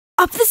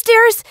up the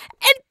stairs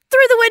and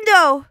through the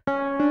window.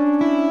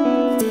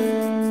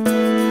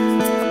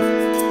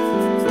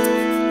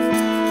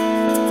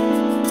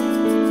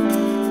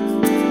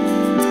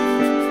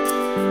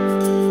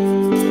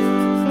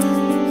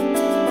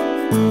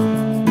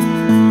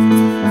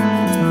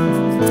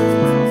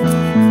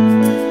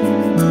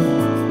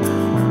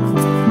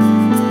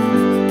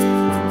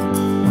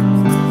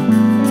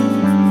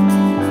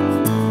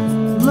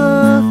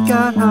 Look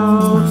at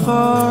how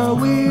far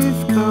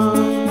we've come.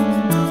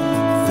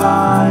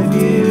 5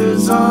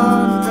 years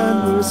on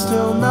and we're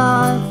still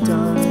not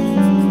done.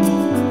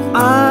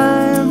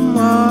 I'm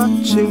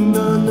watching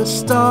the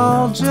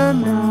nostalgia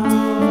now,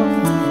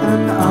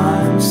 and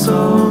I'm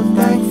so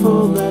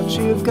thankful that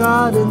you've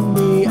gotten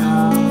me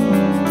out.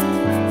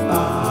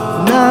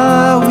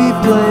 Now we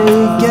play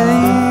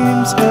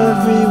games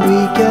every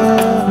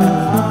weekend.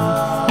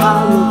 I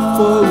look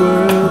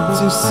forward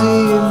to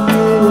seeing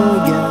you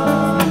again.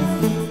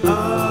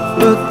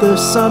 But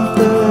there's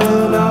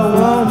something I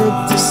wanted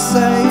to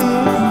say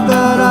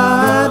that I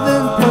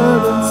haven't put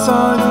in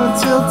song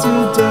until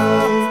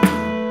today.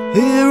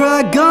 Here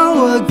I go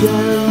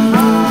again.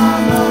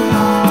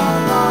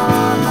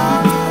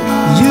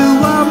 You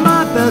are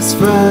my best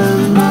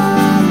friend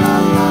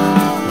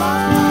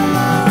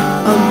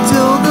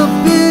until the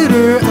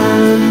bitter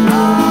end.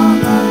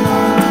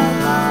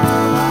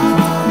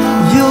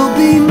 You'll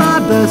be my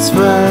best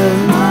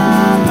friend.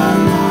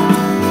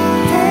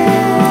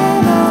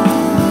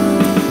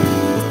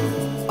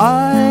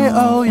 I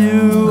owe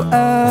you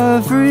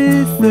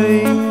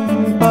everything,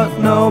 but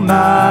no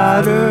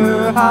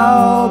matter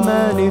how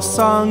many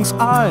songs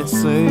I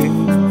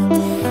sing,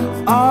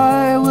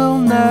 I will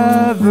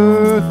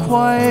never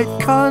quite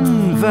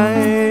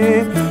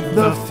convey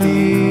the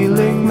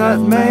feeling that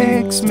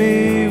makes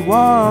me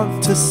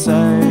want to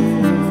say.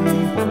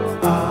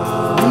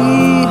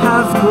 We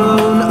have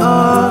grown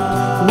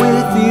up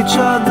with each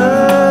other.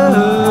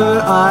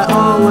 I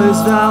always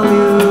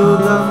value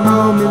the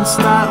moments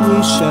that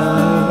we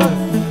share.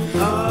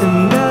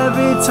 And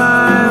every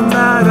time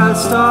that I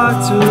start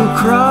to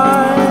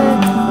cry,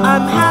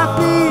 I'm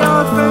happy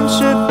our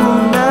friendship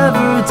will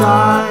never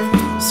die.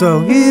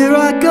 So here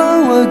I go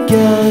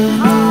again.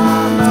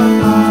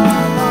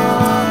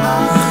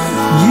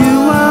 You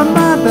are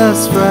my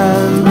best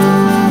friend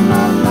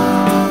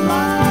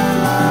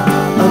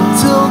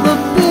until the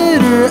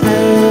bitter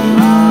end.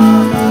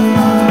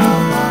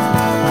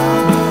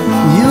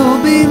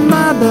 You'll be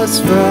my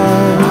best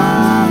friend.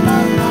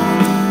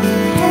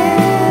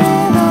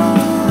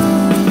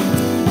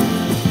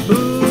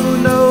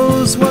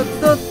 What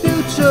the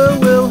future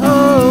will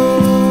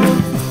hold.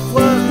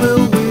 What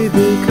will we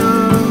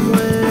become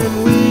when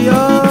we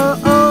are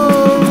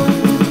old?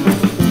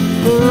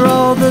 For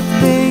all the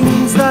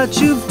things that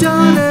you've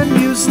done and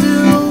you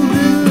still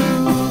do,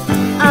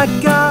 I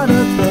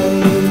gotta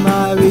pay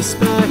my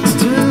respects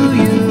to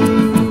you.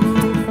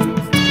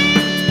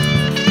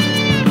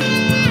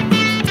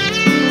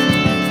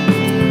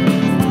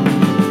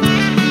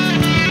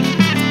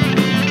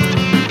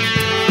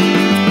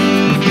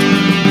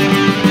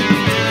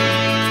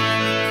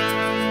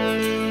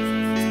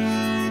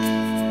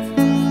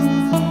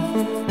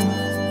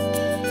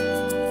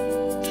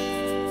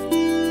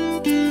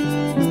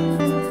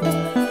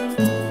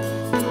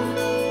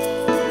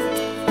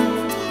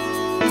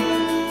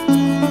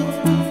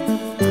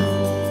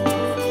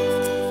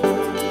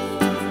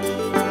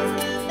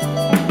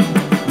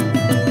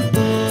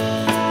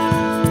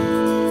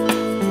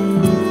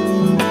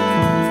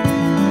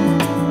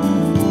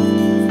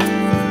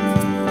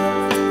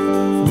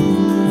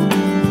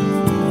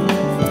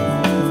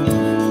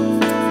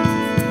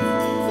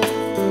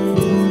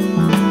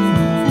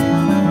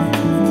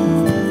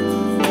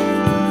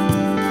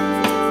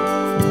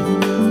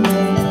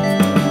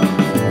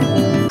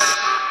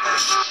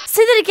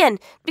 Say that again,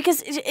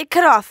 because it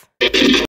cut off.